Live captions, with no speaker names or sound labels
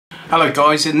Hello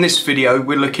guys, in this video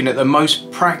we're looking at the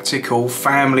most practical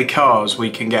family cars we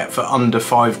can get for under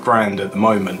 £5 at the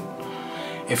moment.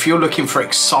 If you're looking for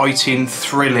exciting,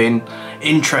 thrilling,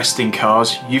 interesting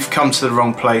cars, you've come to the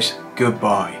wrong place,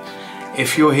 goodbye.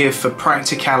 If you're here for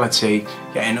practicality,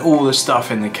 getting all the stuff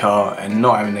in the car and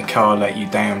not having the car let you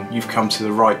down, you've come to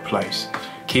the right place.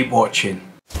 Keep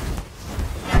watching.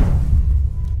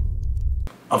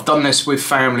 I've done this with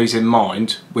families in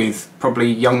mind, with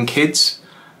probably young kids,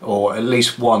 or at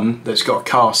least one that's got a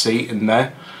car seat in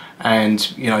there,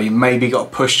 and you know, you maybe got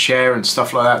a pushchair and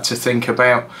stuff like that to think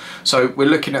about. So we're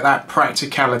looking at that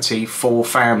practicality for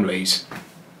families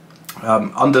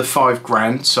under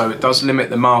 £5, so it does limit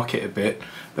the market a bit,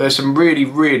 but there's some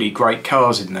really great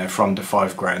cars in there for under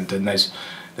 £5, and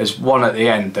there's one at the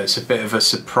end that's a bit of a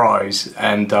surprise,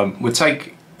 and would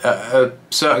take a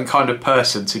certain kind of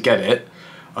person to get it.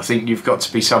 I think you've got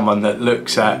to be someone that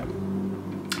looks at,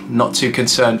 not too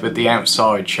concerned with the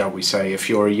outside, shall we say, if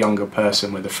you're a younger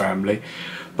person with a family.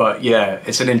 But yeah,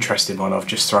 it's an interesting one. I've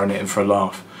just thrown it in for a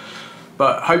laugh.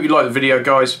 But hope you like the video,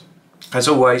 guys. As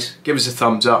always, give us a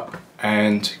thumbs up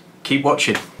and keep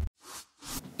watching.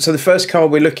 So the first car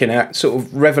we're looking at sort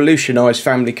of revolutionised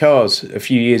family cars a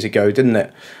few years ago, didn't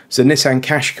it? It's the Nissan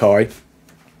Qashqai.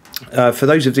 For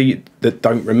those of you that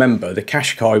don't remember, the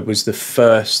Qashqai was the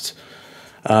first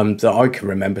that I can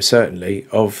remember, certainly,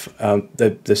 of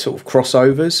the sort of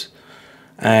crossovers,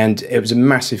 and it was a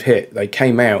massive hit. They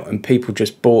came out and people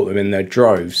just bought them in their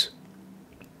droves.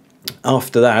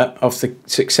 After that, after the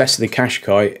success of the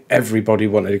Qashqai, everybody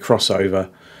wanted a crossover,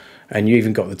 and you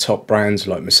even got the top brands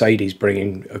like Mercedes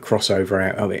bringing a crossover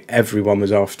out. I mean, everyone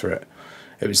was after it.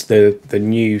 It was the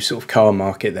new sort of car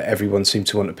market that everyone seemed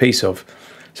to want a piece of.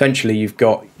 Essentially, you've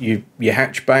got your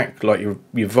hatchback, like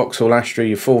your Vauxhall Astra,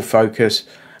 your Ford Focus,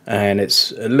 and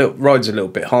it's rides a little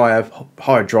bit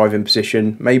higher driving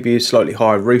position, maybe a slightly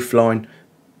higher roof line,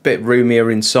 bit roomier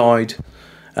inside,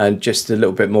 and just a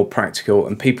little bit more practical.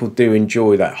 And people do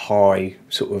enjoy that high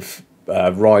sort of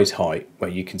rise height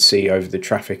where you can see over the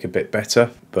traffic a bit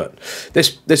better. But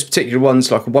this particular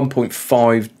one's like a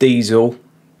 1.5 diesel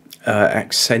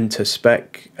Accenta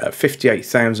spec,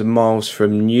 58,000 miles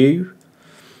from new.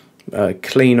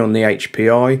 Clean on the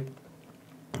HPI.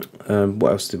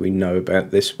 What else do we know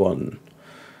about this one?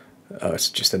 It's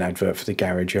just an advert for the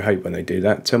garage. I hate when they do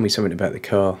that. Tell me something about the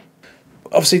car.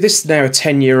 Obviously this is now a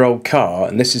 10-year-old car,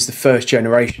 and this is the first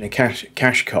generation of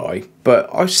Qashqai, but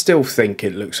I still think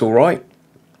it looks alright.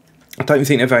 I don't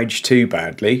think they've aged too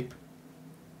badly.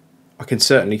 I can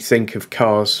certainly think of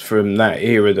cars from that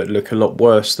era that look a lot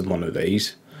worse than one of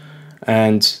these.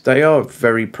 And they are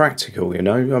very practical, you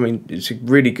know. I mean, it's a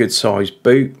really good sized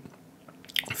boot,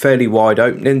 fairly wide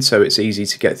opening, so it's easy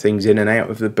to get things in and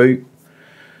out of the boot.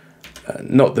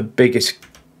 Not the biggest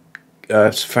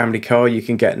family car you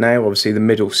can get now. Obviously the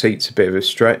middle seat's a bit of a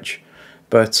stretch,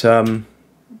 but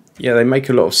yeah, they make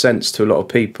a lot of sense to a lot of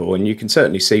people, and you can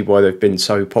certainly see why they've been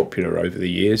so popular over the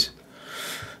years.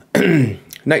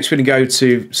 Next we're going to go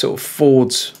to sort of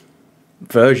Ford's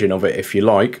version of it, if you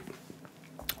like,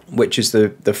 which is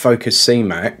the Focus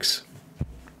C-Max.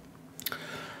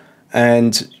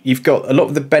 And you've got a lot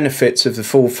of the benefits of the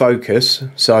Ford Focus,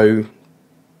 so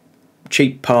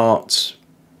cheap parts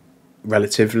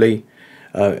relatively,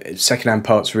 second-hand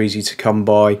parts are easy to come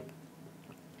by,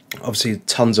 obviously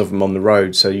tons of them on the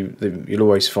road, so you'll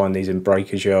always find these in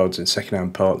breakers yards and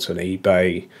second-hand parts on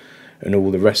eBay and all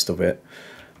the rest of it.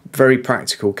 Very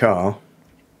practical car.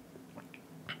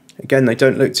 Again, they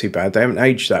don't look too bad. They haven't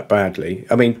aged that badly.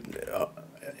 I mean,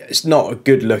 it's not a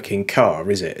good looking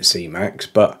car, is it, a C-Max?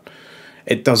 But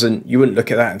it doesn't, you wouldn't look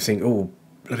at that and think, oh,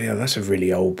 bloody hell, that's a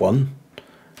really old one.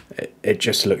 It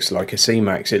just looks like a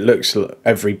C-Max. It looks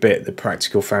every bit the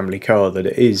practical family car that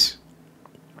it is.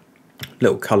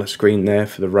 Little colour screen there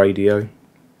for the radio.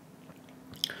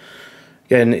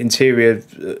 Again, interior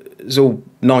is all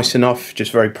nice enough,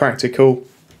 just very practical.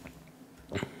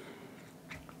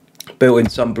 Built-in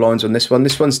sun blinds on this one.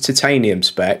 This one's titanium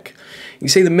spec. You can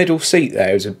see the middle seat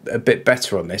there is a bit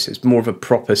better on this. It's more of a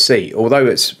proper seat. Although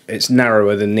it's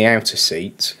narrower than the outer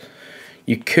seats,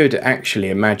 you could actually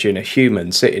imagine a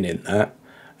human sitting in that,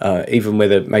 even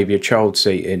with maybe a child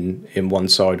seat in one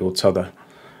side or t'other.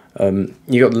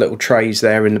 You got the little trays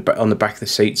there on the back of the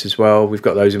seats as well. We've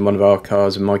got those in one of our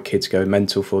cars, and my kids go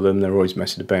mental for them. They're always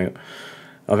messing about.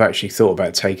 I've actually thought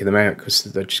about taking them out because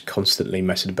they're just constantly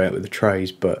messing about with the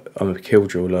trays, but I'm a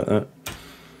killjoy like that.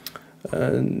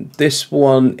 This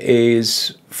one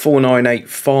is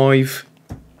 4985,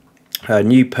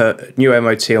 new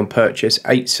MOT on purchase,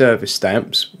 8 service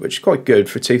stamps, which is quite good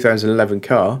for a 2011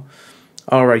 car.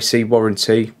 RAC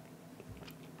warranty,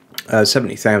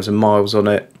 70,000 miles on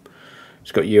it.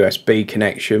 It's got USB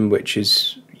connection, which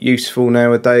is useful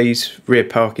nowadays. Rear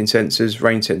parking sensors,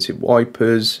 rain sensitive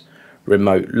wipers,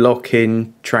 remote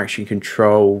locking, traction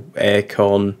control,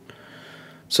 aircon.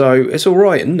 So it's all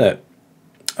right, isn't it?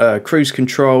 Cruise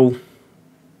control,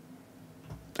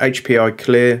 HPI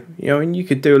clear. You know, and you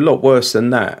could do a lot worse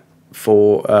than that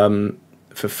for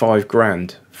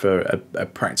 £5,000 for a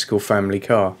practical family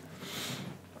car.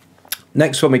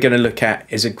 Next one we're going to look at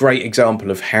is a great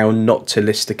example of how not to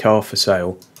list a car for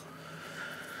sale.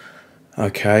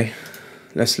 Okay,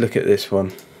 let's look at this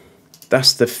one.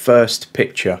 That's the first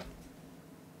picture.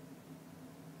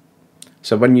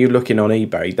 So when you're looking on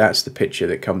eBay, that's the picture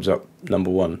that comes up number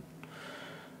one.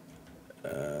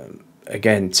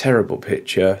 Again, terrible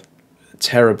picture,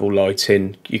 terrible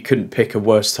lighting. You couldn't pick a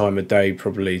worse time of day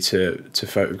probably to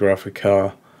photograph a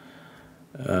car.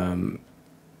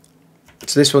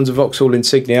 So this one's a Vauxhall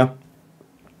Insignia.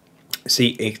 It's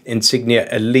the Insignia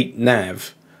Elite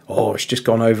Nav. Oh, it's just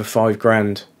gone over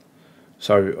 £5,000.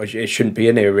 So it shouldn't be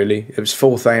in here really. It was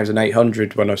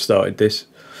 4,800 when I started this.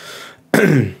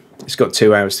 It's got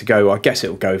 2 hours to go. I guess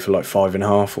it'll go for like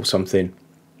 5.5 or something.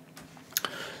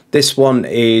 This one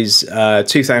is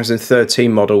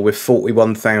 2013 model with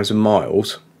 41,000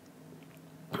 miles.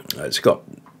 It's got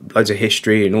loads of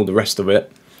history and all the rest of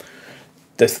it.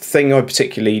 The thing I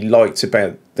particularly liked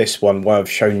about this one, why I've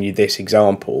shown you this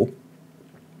example,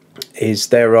 is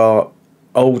there are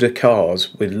older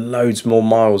cars with loads more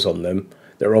miles on them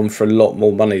that are on for a lot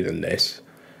more money than this,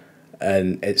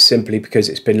 and it's simply because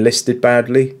it's been listed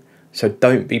badly. So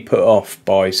don't be put off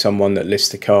by someone that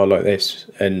lists a car like this,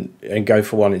 and go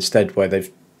for one instead where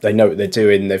they know what they're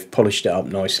doing, they've polished it up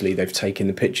nicely, they've taken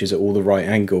the pictures at all the right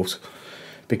angles.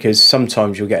 Because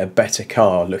sometimes you'll get a better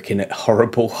car looking at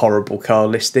horrible car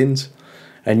listings,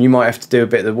 and you might have to do a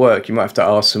bit of the work. You might have to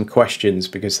ask some questions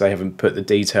because they haven't put the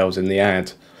details in the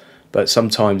ad, but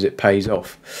sometimes it pays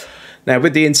off. Now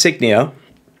with the Insignia,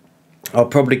 I'll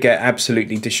probably get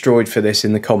absolutely destroyed for this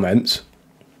in the comments,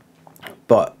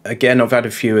 but again, I've had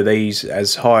a few of these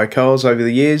as hire cars over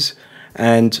the years,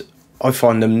 and I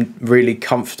find them really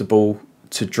comfortable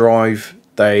to drive.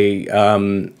 They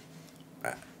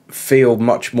feel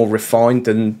much more refined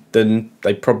than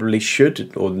they probably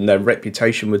should, or than their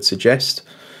reputation would suggest.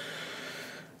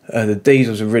 The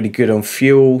diesels are really good on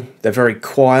fuel. They're very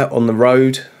quiet on the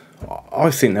road.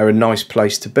 I think they're a nice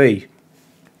place to be.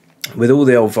 With all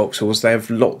the old Vauxhalls, they have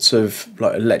lots of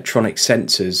like electronic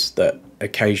sensors that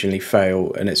occasionally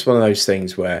fail, and it's one of those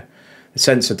things where the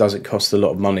sensor doesn't cost a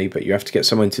lot of money, but you have to get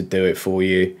someone to do it for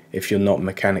you if you're not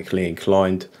mechanically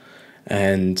inclined,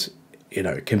 and you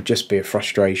know, it can just be a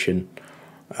frustration.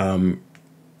 And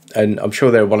I'm sure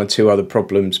there are one or two other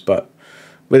problems, but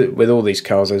with all these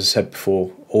cars, as I said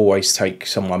before, always take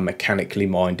someone mechanically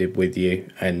minded with you,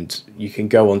 and you can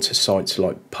go onto sites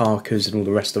like Parker's and all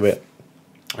the rest of it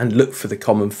and look for the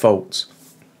common faults.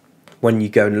 When you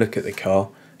go and look at the car,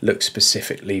 look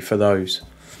specifically for those.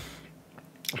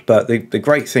 But the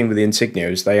great thing with the Insignia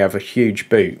is they have a huge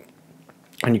boot,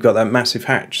 and you've got that massive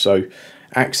hatch, so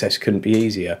access couldn't be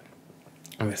easier.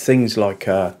 And things like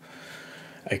a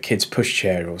kid's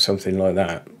pushchair or something like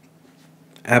that,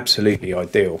 absolutely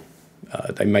ideal.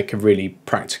 They make a really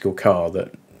practical car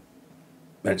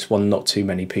that's one not too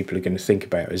many people are going to think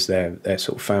about as their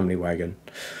sort of family wagon.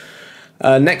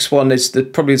 Next one is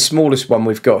probably the smallest one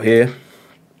we've got here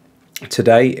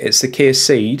today. It's the Kia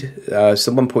Ceed. It's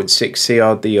the 1.6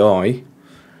 CRDI.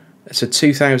 It's a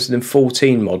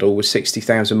 2014 model with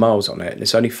 60,000 miles on it, and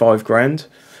it's only £5,000.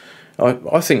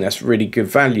 I think that's really good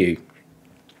value.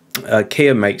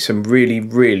 Kia makes some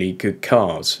really good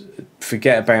cars.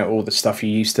 Forget about all the stuff you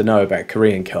used to know about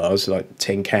Korean cars, like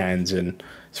tin cans and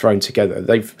thrown together.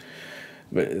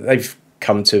 They've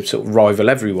come to sort of rival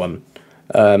everyone.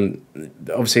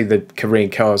 Obviously the Korean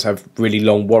cars have really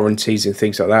long warranties and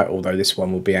things like that, although this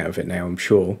one will be out of it now, I'm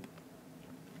sure.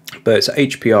 But it's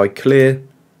HPI clear.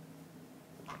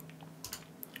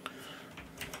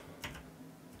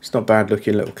 It's not a bad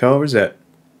looking little car, is it?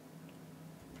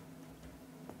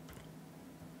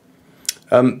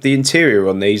 The interior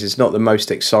on these is not the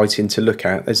most exciting to look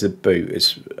at. There's the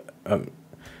boot.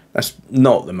 That's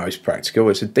not the most practical.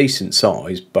 It's a decent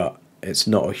size, but it's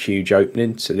not a huge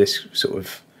opening. So this sort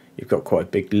of, you've got quite a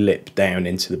big lip down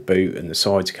into the boot, and the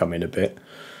sides come in a bit.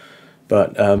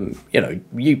 But you know,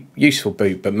 useful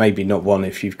boot, but maybe not one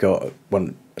if you've got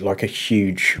one like a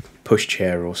huge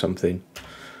pushchair or something.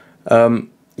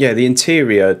 Yeah, the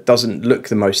interior doesn't look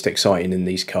the most exciting in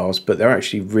these cars, but they're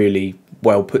actually really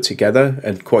well put together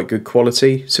and quite good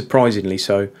quality, surprisingly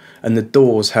so. And the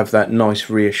doors have that nice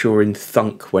reassuring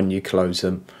thunk when you close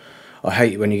them. I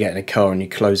hate when you get in a car and you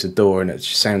close the door and it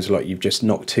just sounds like you've just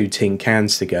knocked 2 tin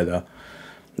cans together.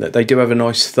 They do have a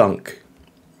nice thunk.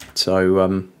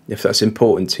 So if that's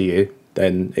important to you,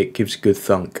 then it gives a good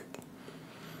thunk.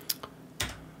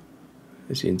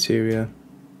 There's the interior.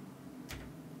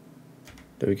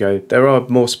 There we go. There are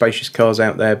more spacious cars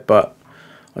out there, but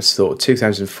I just thought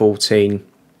 2014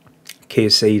 Kia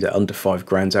Ceed at under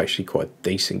 £5,000 is actually quite a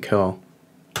decent car.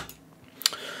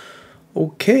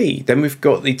 Okay, then we've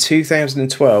got the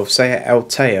 2012 Seat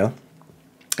Altea.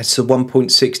 It's the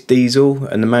 1.6 diesel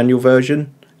and the manual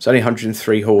version. It's only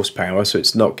 103 horsepower, so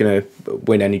it's not going to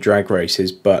win any drag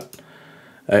races, but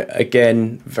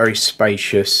again, very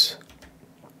spacious,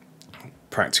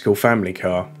 practical family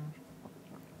car.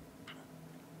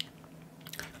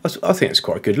 I think it's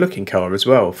quite a good looking car as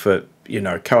well for, you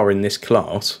know, a car in this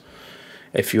class.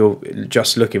 If you're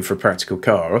just looking for a practical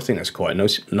car, I think that's quite a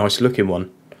nice looking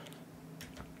one.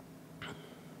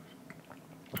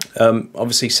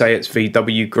 Obviously, say it's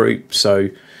VW Group, so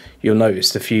you'll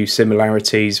notice a few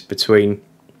similarities between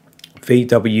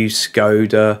VW,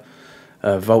 Skoda,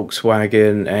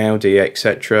 Volkswagen, Audi,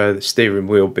 etc. The steering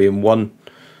wheel being one.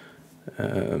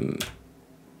 There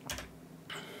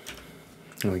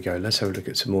we go. Let's have a look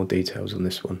at some more details on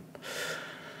this one.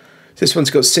 This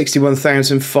one's got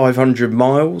 61,500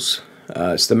 miles.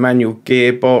 It's the manual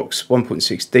gearbox,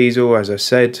 1.6 diesel, as I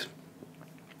said.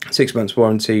 6 months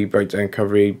warranty, breakdown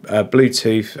recovery,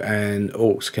 Bluetooth and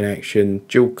aux connection,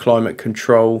 dual climate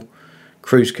control,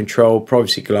 cruise control,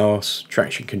 privacy glass,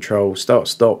 traction control, start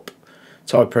stop,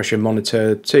 tyre pressure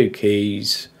monitor, 2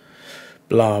 keys,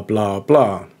 blah blah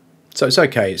blah. So it's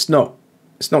okay. It's not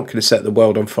going to set the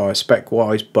world on fire spec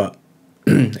wise, but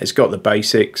it's got the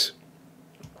basics.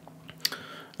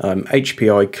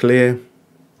 HPI clear.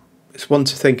 It's one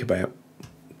to think about,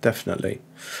 definitely.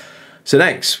 So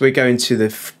next we're going to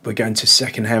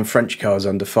second-hand French cars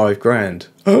under £5,000.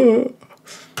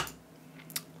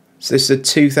 So this is a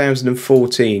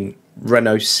 2014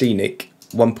 Renault Scenic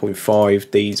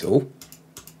 1.5 diesel.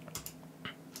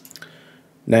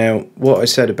 Now, what I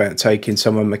said about taking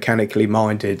someone mechanically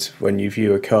minded when you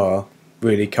view a car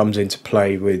really comes into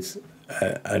play with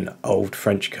an old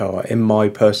French car, in my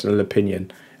personal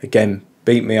opinion. Again,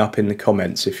 beat me up in the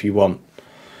comments if you want.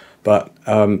 But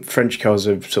French cars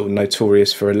are sort of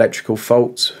notorious for electrical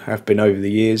faults, have been over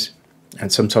the years,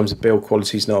 and sometimes the build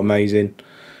quality is not amazing.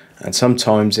 And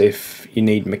sometimes if you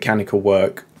need mechanical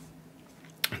work,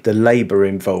 the labour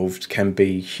involved can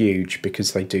be huge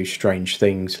because they do strange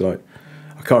things. Like,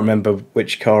 I can't remember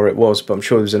which car it was, but I'm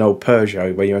sure there was an old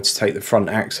Peugeot where you had to take the front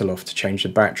axle off to change the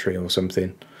battery or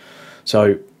something.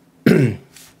 So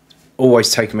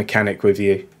always take a mechanic with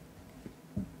you,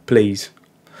 please.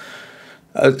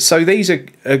 So these are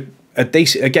a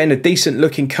decent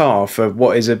looking car for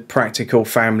what is a practical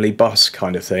family bus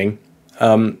kind of thing.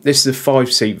 This is a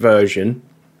 5-seat version,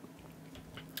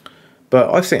 but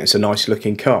I think it's a nice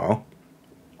looking car.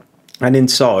 And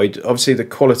inside, obviously the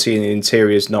quality in the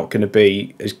interior is not going to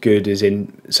be as good as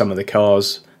in some of the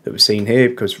cars that we've seen here,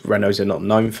 because Renaults are not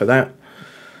known for that.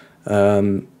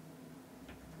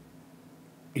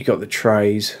 You got the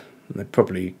trays, and they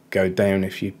probably go down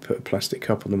if you put a plastic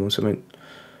cup on them or something.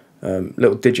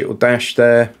 Little digital dash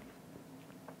there.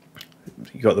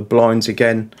 You got the blinds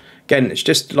again. Again, it's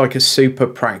just like a super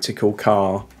practical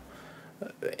car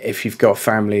if you've got a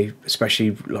family,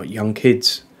 especially like young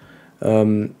kids.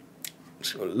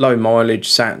 Low mileage,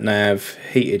 sat nav,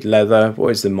 heated leather. What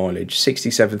is the mileage?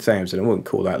 67,000. I wouldn't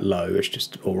call that low. It's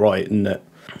just all right, isn't it?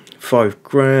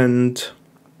 £5,000.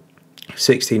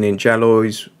 16-inch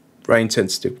alloys, rain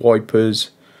sensitive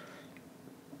wipers,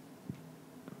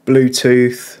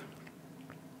 Bluetooth,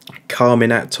 Carmen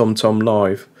at TomTom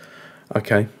Live.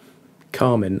 Okay,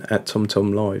 Carmen at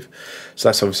TomTom Live. So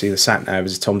that's obviously the sat nav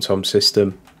is a TomTom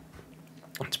system.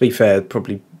 To be fair,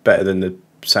 probably better than the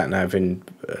sat nav in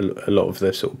a lot of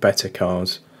the sort of better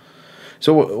cars.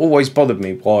 So it always bothered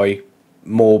me why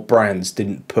more brands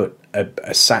didn't put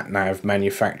a sat nav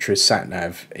manufacturer's sat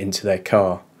nav into their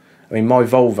car. I mean, my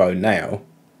Volvo now,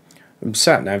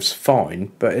 sat nav's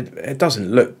fine, but it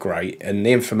doesn't look great, and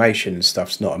the information and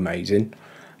stuff's not amazing.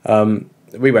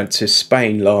 We went to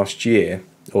Spain last year,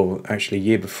 or actually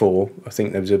year before. I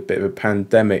think there was a bit of a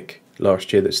pandemic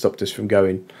last year that stopped us from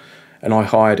going, and I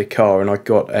hired a car and I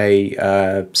got a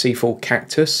C4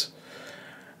 Cactus.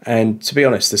 And to be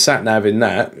honest, the sat nav in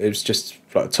that, it was just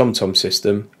like a TomTom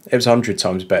system. It was 100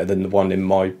 times better than the one in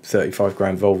my 35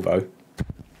 grand Volvo.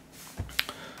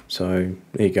 So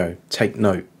there you go. Take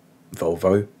note,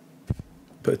 Volvo.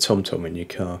 Put a TomTom in your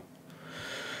car.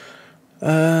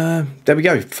 There we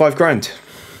go. £5,000.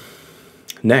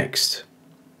 Next,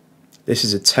 This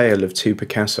is a tale of two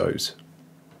Picassos.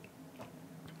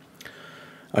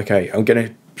 Okay, I'm going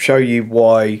to show you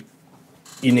why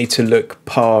you need to look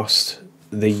past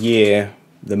the year,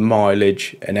 the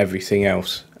mileage and everything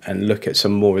else, and look at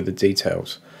some more of the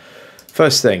details.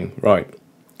 First thing, right,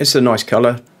 it's a nice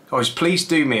colour. Guys, please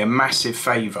do me a massive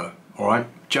favour, alright?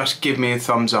 Just give me a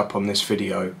thumbs up on this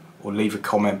video, or leave a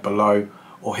comment below,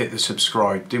 or hit the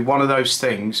subscribe. Do one of those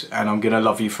things and I'm going to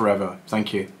love you forever.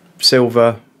 Thank you.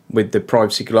 Silver with the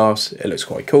privacy glass, it looks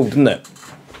quite cool, doesn't it?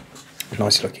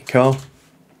 Nice looking car.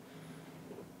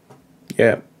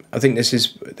 Yeah, I think this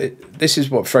is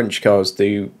what French cars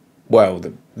do well.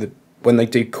 When they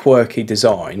do quirky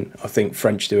design, I think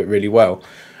French do it really well.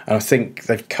 And I think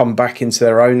they've come back into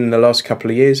their own in the last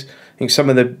couple of years. I think some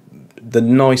of the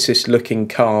nicest looking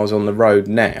cars on the road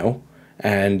now,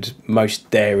 and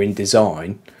most daring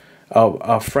design,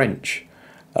 are French.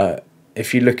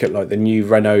 If you look at like the new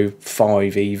Renault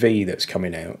 5 EV that's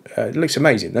coming out, it looks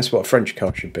amazing. That's what a French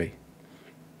car should be.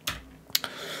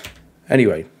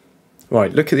 Anyway,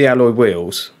 right, look at the alloy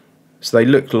wheels. So they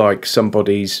look like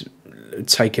somebody's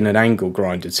taken an angle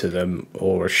grinder to them,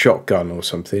 or a shotgun or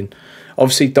something.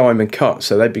 Obviously diamond cut,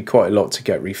 so they'd be quite a lot to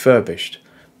get refurbished.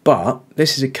 But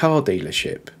this is a car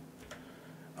dealership.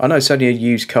 I know it's only a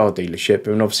used car dealership,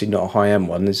 and obviously not a high-end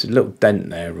one. There's a little dent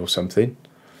there or something.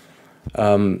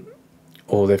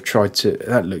 Or they've tried to...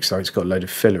 That looks like it's got a load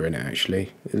of filler in it,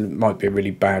 actually. It might be a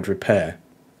really bad repair.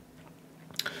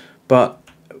 But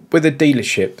with a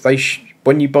dealership,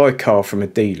 when you buy a car from a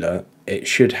dealer, it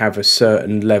should have a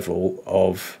certain level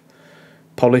of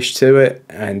polish to it,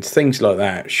 and things like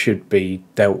that should be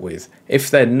dealt with.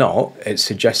 If they're not, it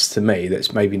suggests to me that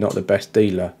it's maybe not the best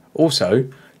dealer. Also,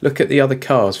 look at the other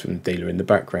cars from the dealer in the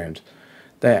background.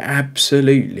 They're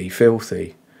absolutely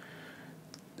filthy.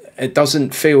 It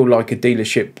doesn't feel like a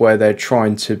dealership where they're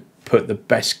trying to put the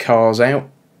best cars out.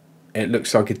 It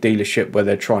looks like a dealership where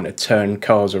they're trying to turn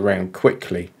cars around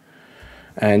quickly.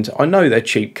 And I know they're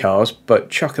cheap cars,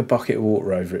 but chuck a bucket of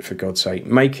water over it, for God's sake.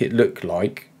 Make it look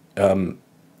like,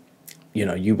 you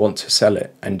know, you want to sell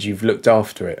it and you've looked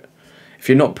after it. If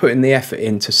you're not putting the effort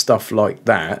into stuff like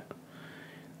that,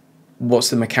 what's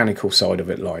the mechanical side of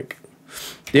it like?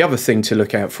 The other thing to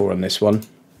look out for on this one,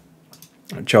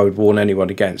 which I would warn anyone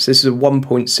against, this is a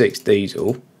 1.6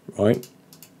 diesel, right?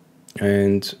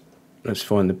 And let's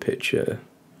find the picture.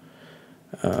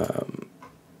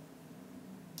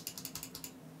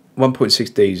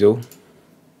 1.6 diesel,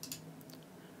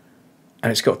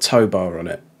 and it's got a tow bar on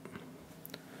it.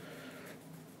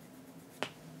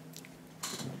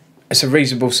 It's a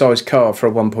reasonable sized car for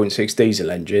a 1.6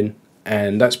 diesel engine,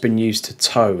 and that's been used to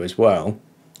tow as well.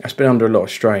 That's been under a lot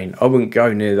of strain. I wouldn't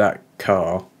go near that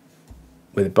car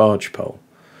with a barge pole.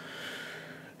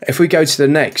 If we go to the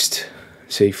next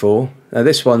C4, now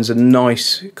this one's a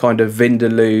nice kind of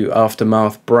Vindaloo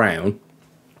aftermath brown.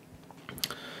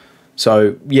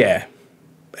 So yeah,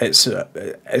 it's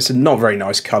a not very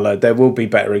nice colour. There will be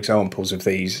better examples of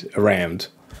these around.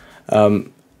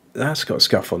 That's got a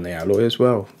scuff on the alloy as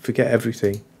well. Forget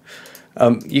everything.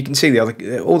 You can see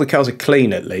all the cars are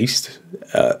clean at least,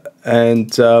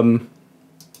 and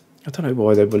I don't know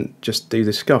why they wouldn't just do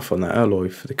the scuff on that alloy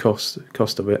for the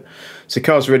cost of it. So the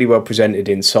car's really well presented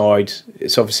inside.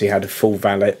 It's obviously had a full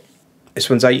valet. This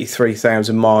one's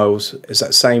 83,000 miles. It's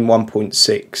that same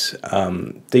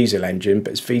 1.6 diesel engine,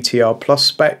 but it's VTR plus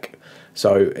spec,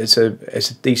 so it's a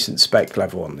decent spec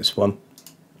level on this one.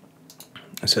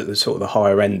 It's at the sort of the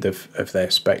higher end of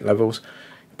their spec levels.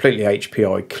 Completely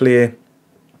HPI clear.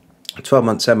 12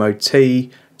 months MOT,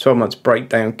 12 months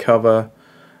breakdown cover.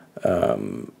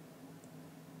 What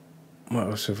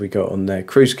else have we got on there?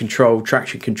 Cruise control,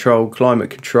 traction control, climate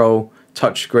control,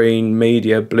 touchscreen,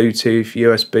 media, Bluetooth,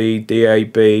 USB,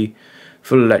 DAB,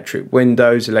 full electric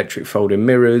windows, electric folding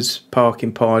mirrors,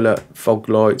 parking pilot, fog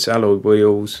lights, alloy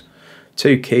wheels,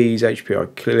 2 keys,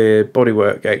 HPI clear,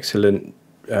 bodywork excellent,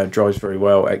 drives very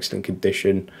well, excellent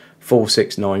condition,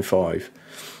 4695.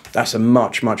 That's a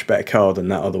much better car than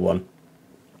that other one.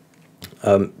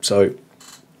 So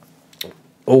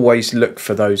always look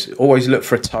for those. Always look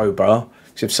for a tow bar,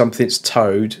 because if something's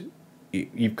towed,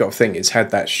 you've got to think it's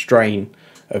had that strain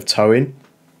of towing.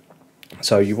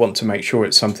 So you want to make sure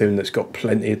it's something that's got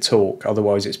plenty of torque.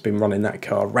 Otherwise, it's been running that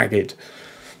car ragged.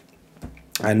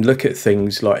 And look at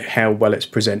things like how well it's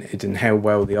presented and how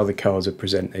well the other cars are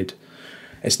presented.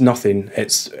 It's nothing.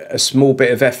 It's a small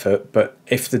bit of effort, but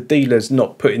if the dealer's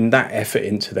not putting that effort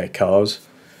into their cars,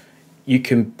 you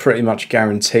can pretty much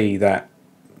guarantee that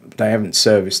they haven't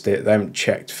serviced it, they haven't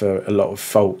checked for a lot of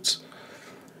faults.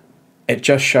 It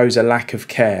just shows a lack of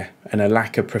care and a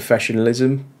lack of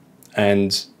professionalism,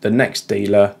 and the next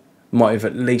dealer might have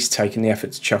at least taken the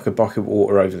effort to chuck a bucket of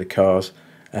water over the cars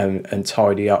and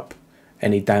tidy up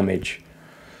any damage.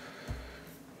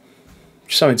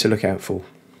 Something to look out for.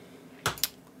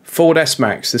 Ford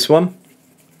S-Max, this one.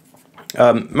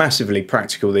 Massively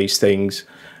practical, these things.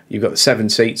 You've got the 7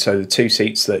 seats, so the 2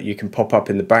 seats that you can pop up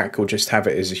in the back, or just have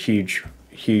it as a huge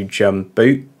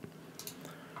boot.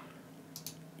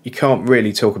 You can't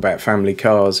really talk about family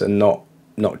cars and not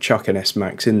chuck an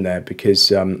S-Max in there, because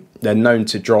they're known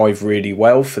to drive really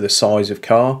well for the size of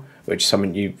car, which is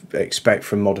something you expect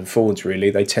from modern Fords really.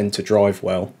 They tend to drive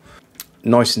well.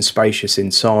 Nice and spacious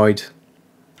inside.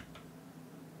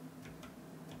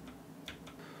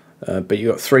 But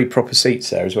you've got 3 proper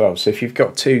seats there as well. So if you've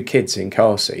got 2 kids in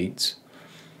car seats,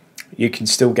 you can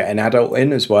still get an adult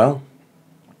in as well.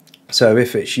 So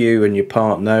if it's you and your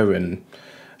partner and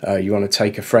you want to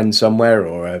take a friend somewhere,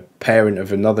 or a parent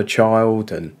of another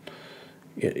child, and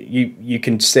you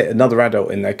can sit another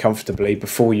adult in there comfortably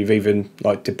before you've even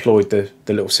like deployed the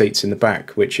little seats in the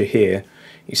back, which are here.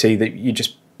 You see that you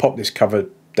just pop this cover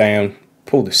down,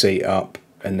 pull the seat up,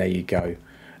 and there you go.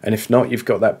 And if not, you've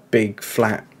got that big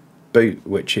flat boot,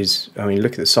 which is, I mean,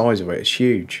 look at the size of it, it's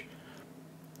huge.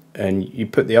 And you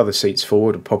put the other seats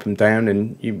forward and pop them down,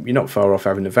 and you're not far off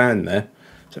having a van there.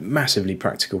 It's a massively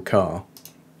practical car.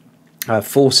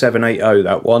 4780,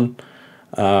 that one.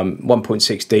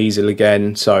 1.6 diesel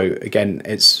again, so again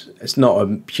it's not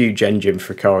a huge engine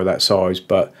for a car of that size,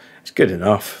 but it's good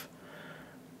enough.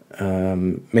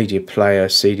 Media player,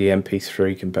 CD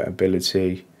MP3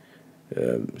 compatibility.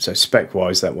 So spec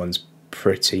wise, that one's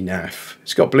pretty naff.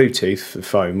 It's got Bluetooth for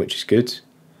phone, which is good.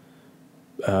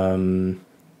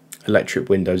 Electric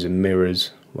windows and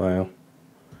mirrors. Wow.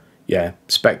 Yeah,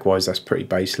 spec wise, that's pretty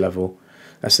base level.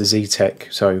 That's the Z-Tech.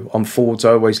 So on Fords,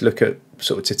 I always look at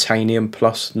sort of Titanium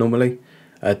Plus normally,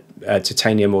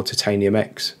 Titanium or Titanium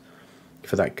X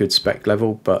for that good spec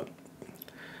level. But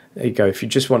there you go. If you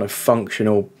just want a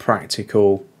functional,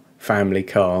 practical family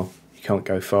car, you can't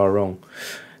go far wrong.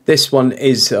 This one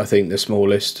is, I think, the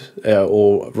smallest,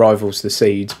 or rivals the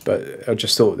Seed, but I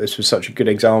just thought this was such a good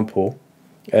example.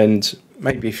 And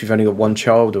maybe if you've only got one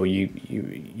child, or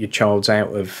your child's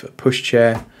out of a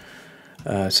pushchair,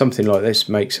 something like this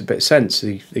makes a bit of sense.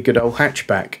 The good old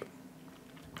hatchback.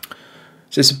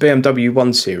 So it's a BMW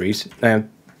 1 Series. Now,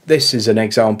 this is an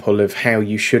example of how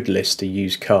you should list a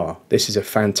used car. This is a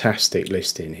fantastic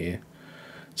listing here.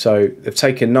 So they've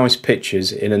taken nice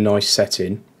pictures in a nice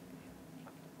setting.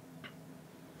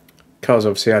 Car's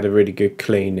obviously had a really good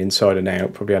clean inside and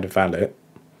out, probably had a valet.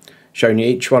 Showing you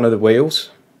each one of the wheels,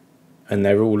 and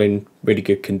they're all in really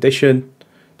good condition.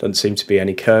 Doesn't seem to be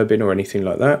any curbing or anything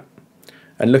like that.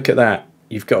 And look at that,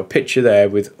 you've got a picture there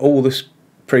with all the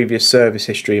previous service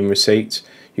history and receipts.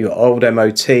 You've got old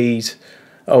MOTs,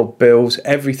 old bills,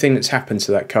 everything that's happened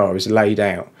to that car is laid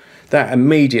out. That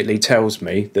immediately tells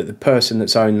me that the person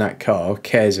that's owned that car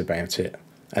cares about it,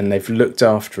 and they've looked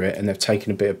after it, and they've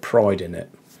taken a bit of pride in it.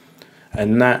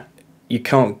 And that, you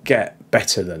can't get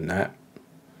better than that.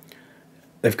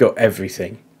 They've got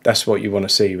everything. That's what you want to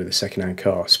see with a second-hand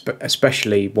car,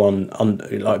 especially one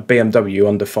like BMW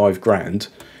under £5,000.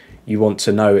 You want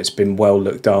to know it's been well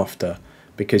looked after,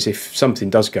 because if something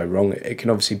does go wrong, it can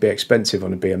obviously be expensive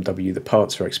on a BMW. The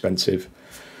parts are expensive.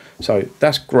 So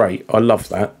that's great. I love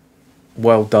that.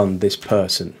 Well done, this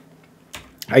person.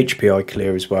 HPI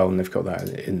clear as well, and they've got that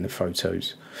in the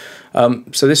photos.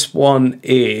 So this one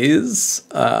is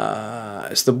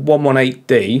it's the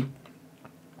 118D.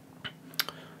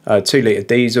 2-litre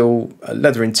diesel,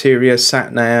 leather interior,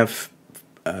 sat nav,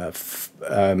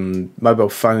 mobile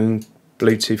phone,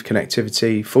 Bluetooth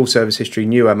connectivity, full service history,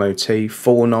 new MOT,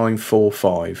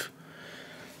 4945.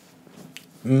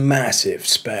 Massive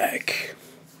spec.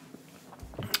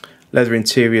 Leather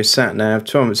interior, sat nav,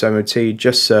 12 months MOT,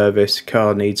 just service,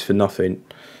 car needs for nothing.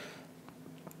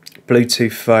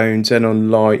 Bluetooth phone, xenon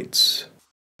lights.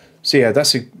 So yeah,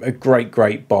 that's a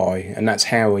great buy, and that's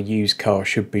how a used car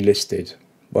should be listed.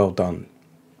 Well done.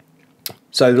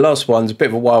 So the last one's a bit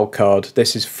of a wild card.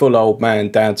 This is full old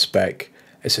man dad spec.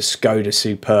 It's a Skoda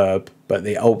Superb, but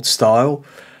the old style.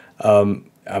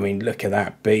 I mean, look at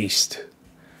that beast.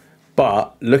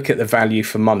 But look at the value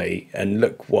for money, and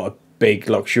look what a big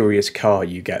luxurious car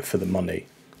you get for the money.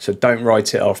 So don't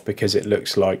write it off because it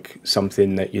looks like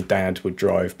something that your dad would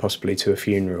drive possibly to a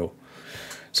funeral.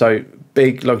 So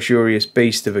big luxurious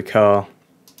beast of a car.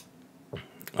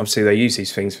 Obviously they use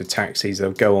these things for taxis,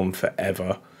 they'll go on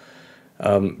forever.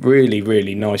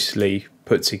 Really nicely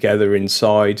put together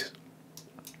inside.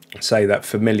 Say that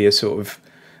familiar sort of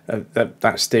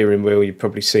that steering wheel you've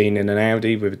probably seen in an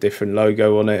Audi with a different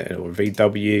logo on it, or a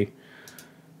VW.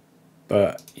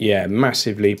 But yeah,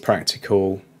 massively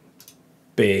practical,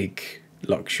 big,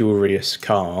 luxurious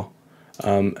car.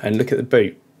 And look at the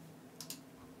boot.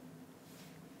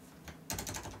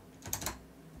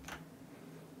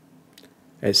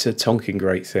 It's a tonking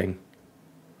great thing.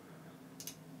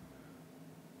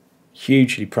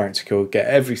 Hugely practical, get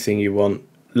everything you want,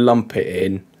 lump it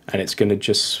in, and it's going to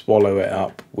just swallow it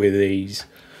up with ease.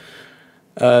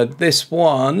 This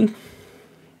one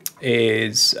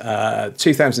is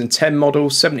 2010 model,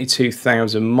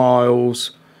 72,000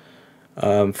 miles,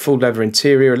 full leather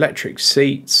interior, electric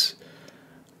seats,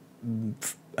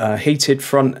 heated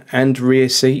front and rear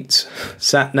seats,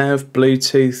 sat nav,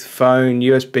 Bluetooth, phone,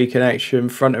 USB connection,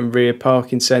 front and rear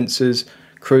parking sensors,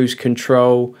 cruise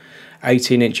control,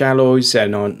 18-inch alloys,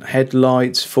 xenon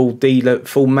headlights, full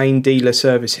main dealer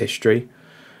service history.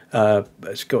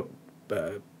 It's got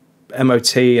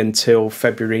MOT until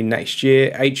February next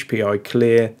year, HPI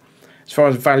clear. As far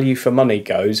as value for money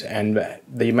goes, and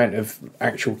the amount of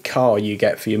actual car you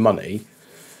get for your money,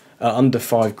 under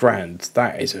 £5,000,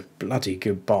 that is a bloody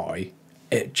good buy.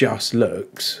 It just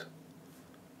looks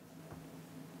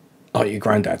like your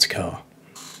granddad's car.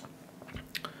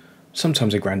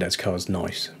 Sometimes a granddad's car is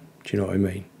nice. Do you know what I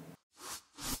mean?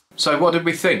 So what did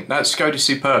we think? That Skoda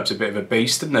Superb's a bit of a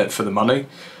beast, isn't it, for the money?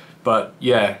 But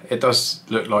yeah, it does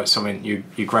look like something your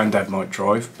granddad might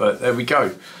drive, but there we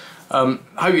go.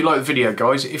 Hope you like the video,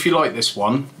 guys. If you like this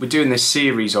one, we're doing this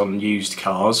series on used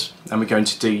cars, and we're going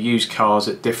to do used cars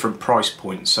at different price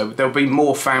points. So there'll be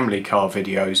more family car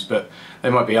videos, but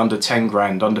they might be under 10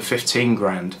 grand, under 15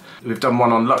 grand. We've done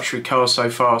one on luxury cars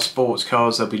so far, sports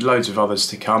cars. There'll be loads of others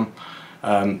to come.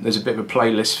 There's a bit of a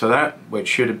playlist for that, which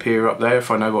should appear up there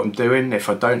if I know what I'm doing. If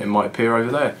I don't, it might appear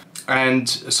over there. And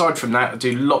aside from that, I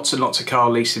do lots and lots of car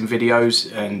leasing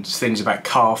videos and things about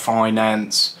car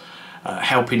finance,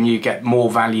 helping you get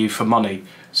more value for money.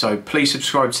 So please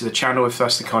subscribe to the channel if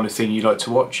that's the kind of thing you like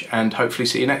to watch, and hopefully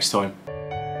see you next time.